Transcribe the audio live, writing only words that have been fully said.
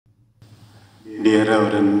Dear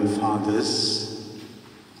Reverend Fathers,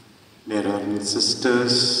 dear Reverend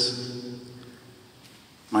Sisters,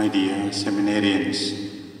 my dear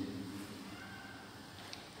seminarians,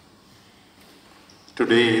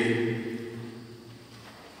 today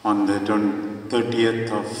on the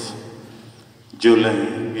 30th of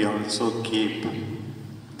July, we also keep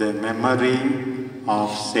the memory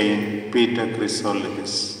of Saint Peter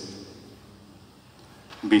Chrysologus,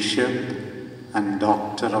 Bishop and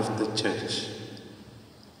Doctor of the Church.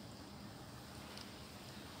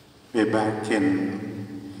 Way back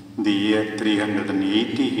in the year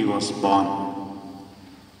 380 he was born,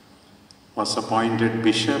 was appointed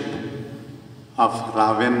Bishop of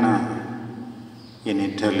Ravenna in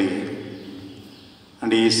Italy,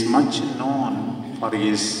 and he is much known for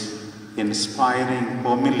his inspiring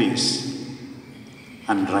homilies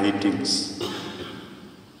and writings.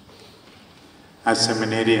 As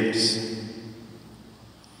seminarians,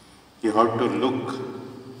 you have to look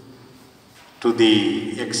to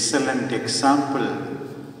the excellent example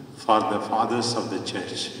for the fathers of the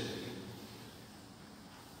church.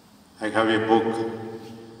 I have a book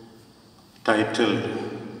titled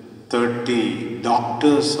 30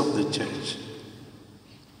 Doctors of the Church,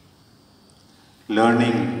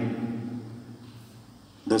 learning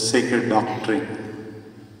the sacred doctrine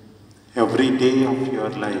every day of your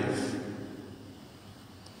life,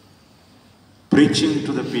 preaching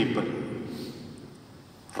to the people,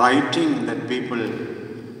 writing that people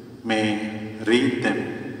may read them.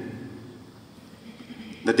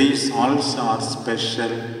 That is also our special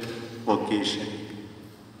vocation.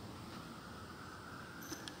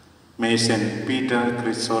 May Saint Peter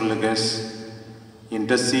Chrysologus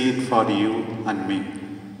intercede for you and me.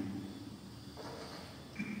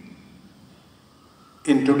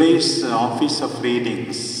 In today's office of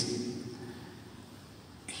readings,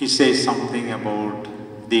 he says something about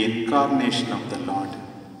the incarnation of the Lord.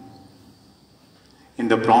 In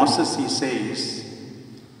the process, he says,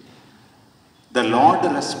 the Lord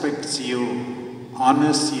respects you,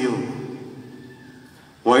 honors you.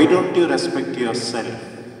 Why don't you respect yourself?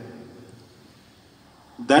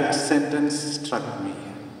 That sentence struck me.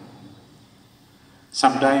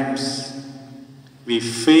 Sometimes we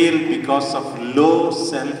fail because of low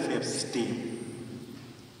self-esteem.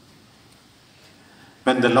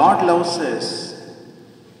 When the Lord loves us,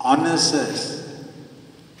 honors us,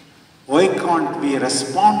 why can't we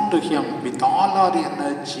respond to Him with all our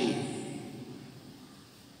energy?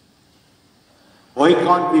 Why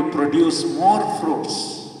can't we produce more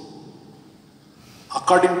fruits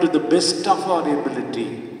according to the best of our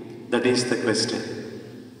ability? That is the question.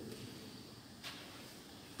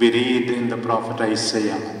 We read in the prophet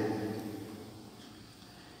Isaiah,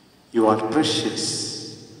 "You are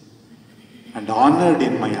precious and honored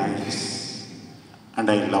in my eyes, and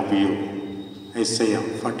I love you." Isaiah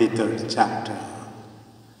 43rd chapter.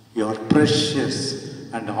 You are precious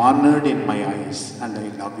and honored in my eyes, and I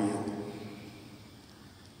love you.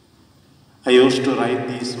 I used to write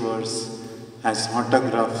these words as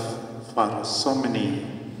autograph for so many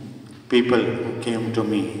people who came to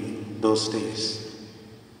me those days.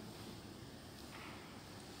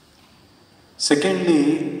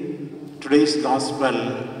 Secondly, today's gospel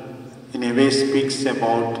in a way speaks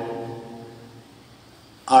about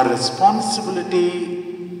our responsibility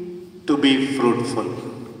to be fruitful.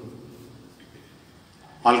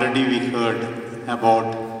 Already we heard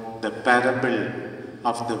about the parable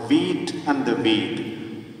of the wheat and the weed,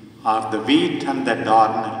 or the wheat and the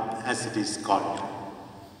darnel, as it is called.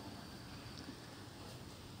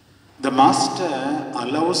 The Master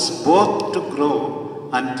allows both to grow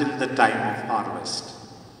until the time of harvest.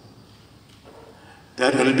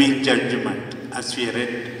 There will be judgment, as we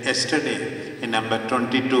read yesterday in number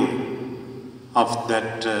 22 of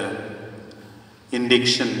that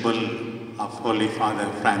indiction bull of Holy Father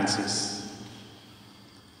Francis.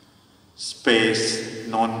 Spes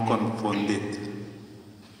non confundit.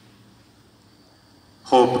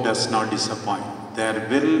 Hope does not disappoint. There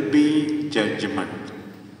will be judgment.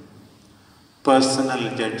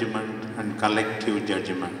 Personal judgment and collective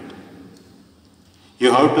judgment.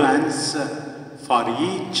 You have to answer for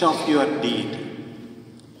each of your deed.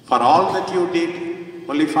 For all that you did,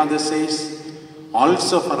 Holy Father says,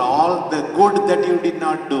 also for all the good that you did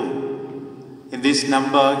not do. In this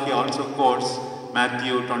number, he also quotes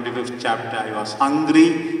Matthew 25th chapter, "I was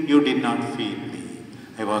hungry, you did not feed me.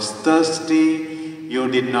 I was thirsty, you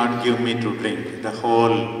did not give me to drink." The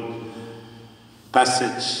whole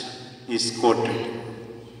passage is quoted.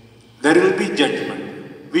 There will be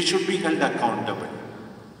judgment. We should be held accountable.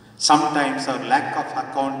 Sometimes our lack of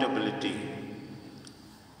accountability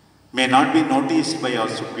may not be noticed by our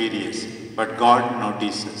superiors, but God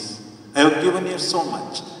notices. I have given you so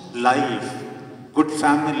much. Life, good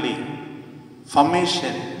family,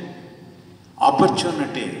 formation,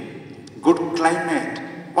 opportunity, good climate.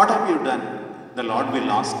 What have you done? The Lord will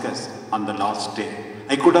ask us on the last day.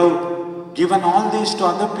 I could have given all these to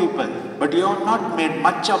other people, but you have not made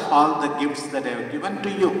much of all the gifts that I have given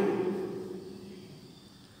to you.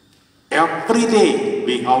 Every day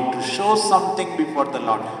we have to show something before the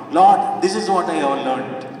Lord. Lord, this is what I have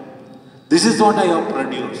learned. This is what I have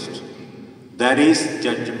produced. There is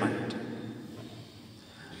judgment.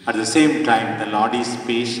 At the same time, the Lord is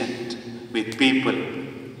patient with people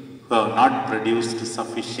who have not produced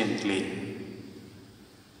sufficiently.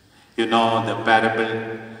 You know the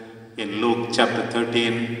parable in Luke chapter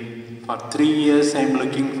 13. For 3 years I am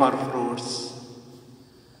looking for fruits.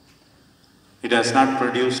 It has not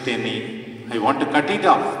produced any. I want to cut it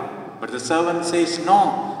off. But the servant says,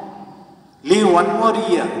 no, leave 1 more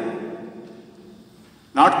year.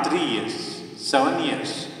 Not 3 years, 7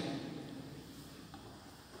 years,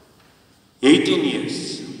 18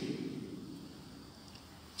 years,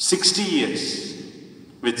 60 years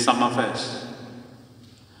with some of us.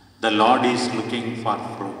 The Lord is looking for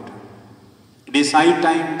fruit. It is high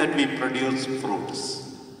time that we produce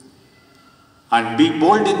fruits and be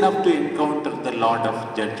bold enough to encounter the Lord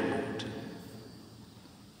of judgment.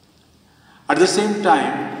 At the same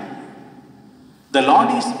time, the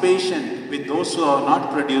Lord is patient with those who have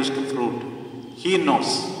not produced fruit. He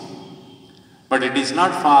knows. But it is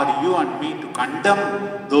not for you and me to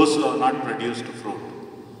condemn those who have not produced fruit,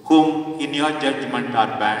 whom in your judgment are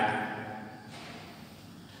bad.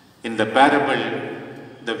 In the parable,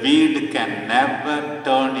 the weed can never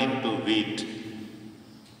turn into wheat.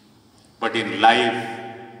 But in life,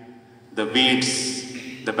 the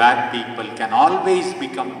weeds, the bad people can always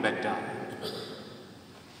become better.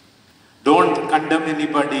 Don't condemn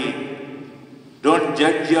anybody. Don't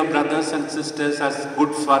judge your brothers and sisters as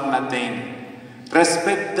good for nothing.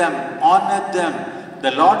 Respect them, honor them.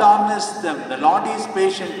 The Lord honors them. The Lord is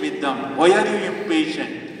patient with them. Why are you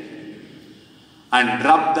impatient? And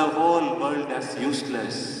rub the whole world as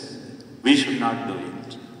useless. We should not do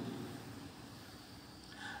it.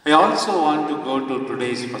 I also want to go to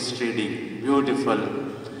today's first reading. Beautiful.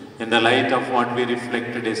 In the light of what we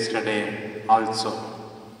reflected yesterday also.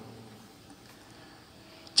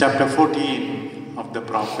 Chapter 14 of the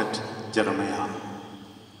prophet Jeremiah.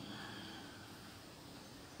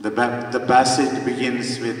 The passage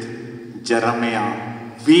begins with Jeremiah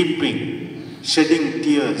weeping, shedding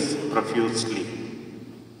tears profusely.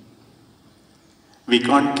 We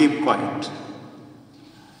can't keep quiet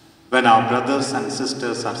when our brothers and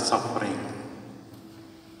sisters are suffering.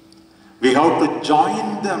 We have to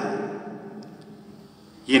join them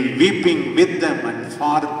in weeping with them and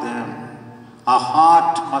for them. Our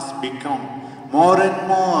heart must become more and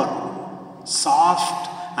more soft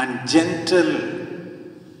and gentle.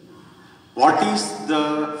 What is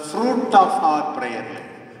the fruit of our prayer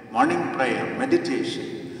life? Morning prayer,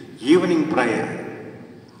 meditation, evening prayer,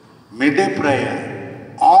 midday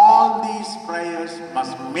prayer. All these prayers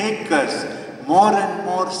must make us more and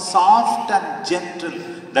more soft and gentle,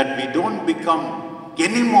 that we don't become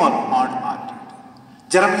any more hard-hearted.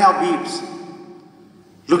 Jeremiah weeps,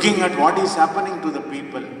 looking at what is happening to the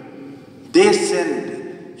people. They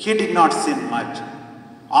sinned. He did not sin much.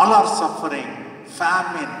 All are suffering,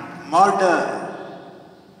 famine, murder,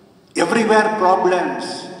 everywhere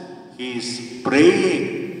problems. He is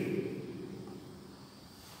praying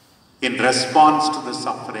in response to the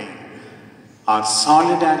suffering. Our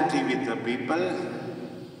solidarity with the people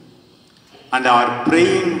and our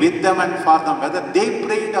praying with them and for them, whether they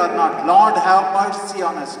prayed or not. Lord, have mercy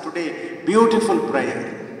on us today. Beautiful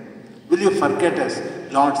prayer. Will you forget us?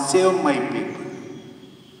 Lord, save my people.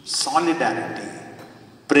 Solidarity.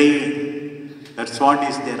 Praying. That's what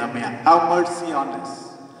is Jeremiah. Have mercy on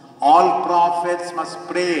us. All prophets must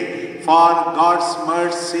pray for God's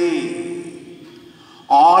mercy.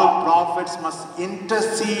 All prophets must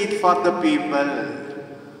intercede for the people.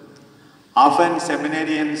 Often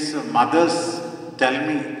seminarians' mothers tell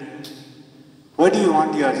me, why do you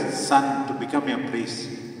want your son to become a priest?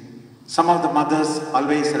 Some of the mothers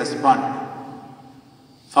always respond,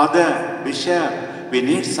 Father, Bishop, we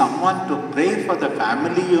need someone to pray for the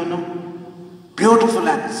family, you know. Beautiful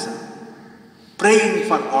answer. Praying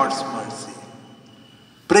for God's mercy.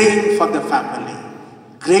 Praying for the family.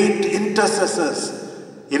 Great intercessors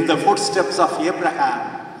in the footsteps of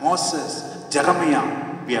Abraham, Moses,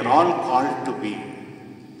 Jeremiah, we are all called to be.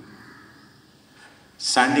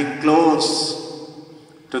 Standing close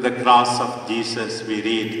to the cross of Jesus, we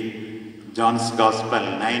read, John's Gospel,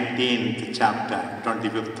 19th chapter,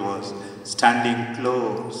 25th verse, standing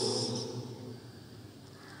close.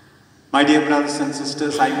 My dear brothers and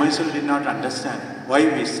sisters, I myself did not understand why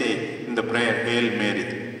we say in the prayer, Hail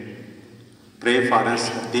Mary. Pray for us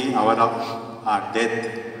at the hour of our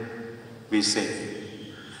death, we say.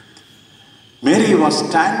 Mary was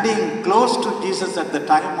standing close to Jesus at the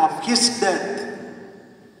time of his death.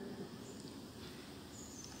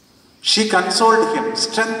 She consoled him,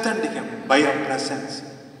 strengthened him by her presence.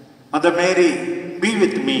 Mother Mary, be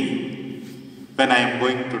with me when I am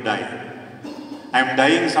going to die. I am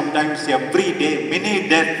dying sometimes every day, many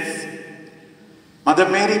deaths. Mother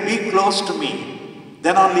Mary, be close to me.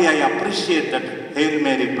 Then only I appreciate that Hail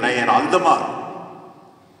Mary prayer all the more.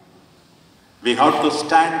 We have to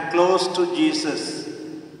stand close to Jesus.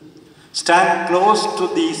 Stand close to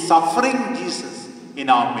the suffering Jesus in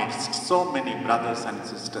our midst. So many brothers and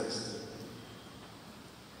sisters.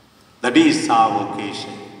 That is our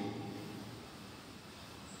vocation.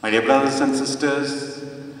 My dear brothers and sisters,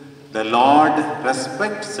 the Lord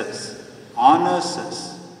respects us, honors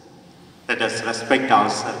us. Let us respect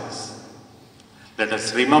ourselves. Let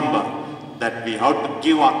us remember that we have to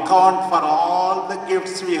give account for all the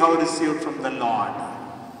gifts we have received from the Lord.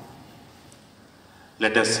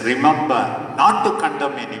 Let us remember not to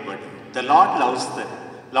condemn anybody. The Lord loves them.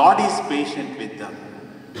 Lord is patient with them.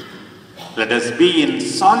 Let us be in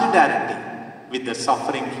solidarity with the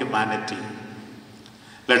suffering humanity.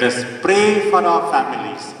 Let us pray for our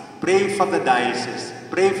families, pray for the diocese,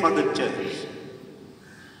 pray for the church.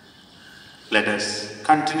 Let us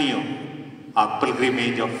continue our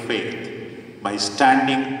pilgrimage of faith by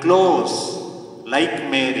standing close like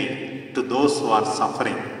Mary to those who are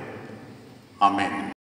suffering. Amen.